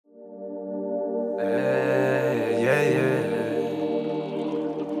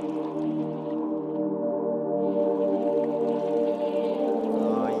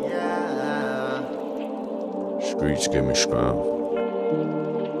Geechi mieszkałem.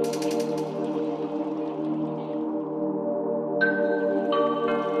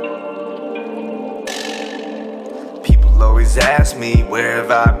 People always ask me, where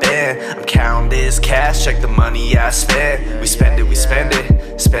have I been? I'm counting this cash, check the money I spend. We spend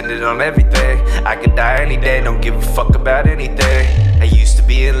it on everything. I could die any day, don't give a fuck about anything. I used to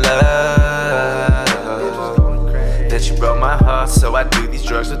be in love, then she broke my heart, so I do these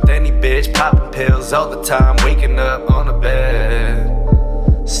drugs with any bitch. Popping pills all the time, waking up on the bed,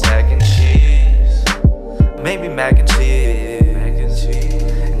 stacking cheese, maybe mac and cheese.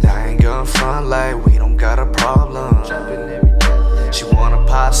 And I ain't gonna front like we don't got a problem. She wanna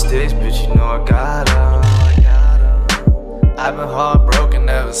pop sticks, but you know I got her. I've been heartbroken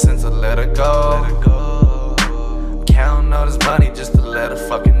ever since I let her go. I'm counting all this money just to let her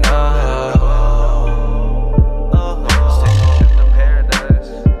fucking know.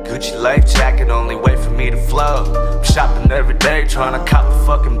 Gucci life jacket, only way for me to float. I'm shopping every day, trying to cop a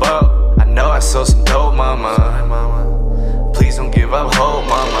fucking boat. I know I sold some dope, mama. Please don't give up hope,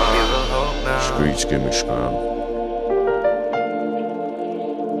 mama. Geechi mieszkałem.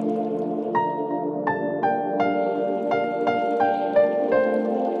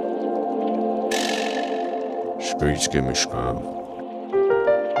 Geechi mieszkałem.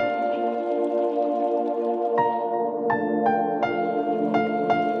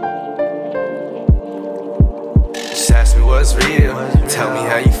 Just ask me what's real, tell me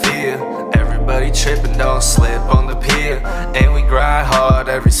how you feel. Everybody tripping, don't slip on the pier. And we grind hard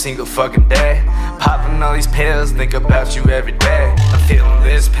every single fucking day. Popping all these pills, think about you every day. I'm feeling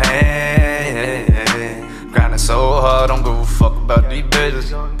this pain, grinding so hard, don't give a fuck about these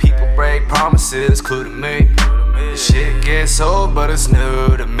bitches. People break promises, including me. This shit gets old, but it's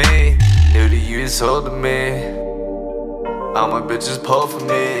new to me. New to you, it's old to me. All my bitches pull for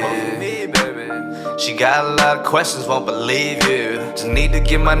me, baby. She got a lot of questions, won't believe you. Just need to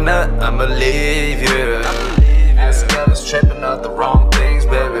get my nut, I'ma leave you. Asking others, tripping out the wrong things,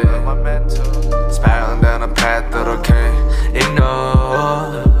 baby. Spiraling down a path that I can't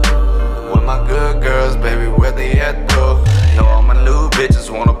ignore. With my good girls, baby, where they at though? Know all my new bitches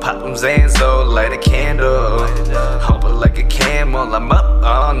wanna pop them Zans though. Light a candle, hump it like a camel. I'm up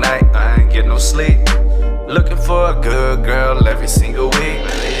all night, I ain't get no sleep. Looking for a good girl every single week.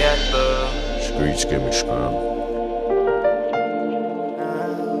 Where they at though? Geechi mieszkałem.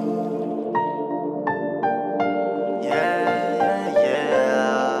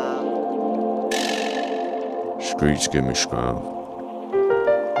 Geechi mieszkałem.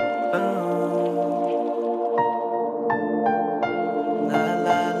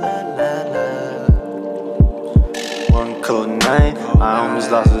 One cold night, I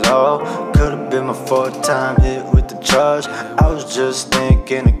almost lost it all. Could've been my fourth time hit with the charge. I was just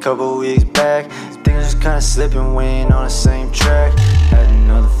thinking a couple weeks back, things was kinda slipping, we ain't on the same track. Had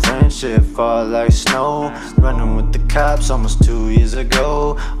another friendship fall like snow, running with the cops almost 2 years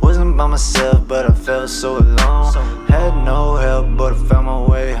ago. Wasn't by myself, but I felt so alone. Had no help, but I found my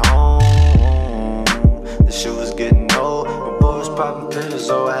way home. The shit was getting old, my boy was popping pills,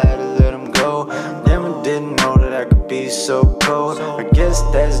 so I had to let him go. Never didn't know that I could be so cold. I guess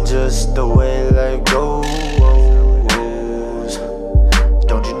that's just the way life goes.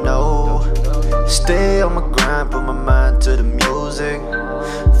 Don't you know? Stay on my grind, put my mind to the music.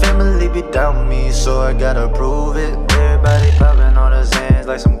 Family be down with me, so I gotta prove it. Everybody popping on his hands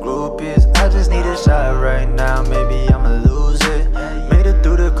like some groupies. I just need a shot right now, maybe I'ma lose it. Made it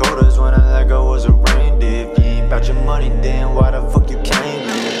through the quarters when I like I was a reindeer. If you ain't about your money, then why the fuck you came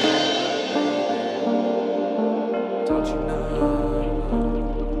here? Don't you know?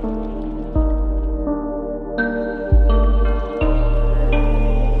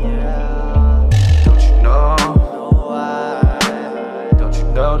 Don't you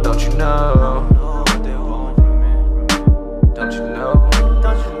know? Don't you know? Don't you know?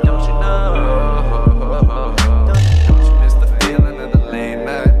 Don't you know? Don't you know? Don't you miss the feeling of the late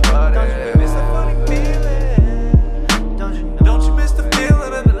night party? Don't you miss the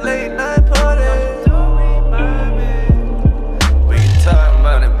feeling of the late night party? We can talk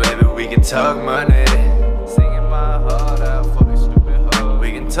money, baby, we can talk money.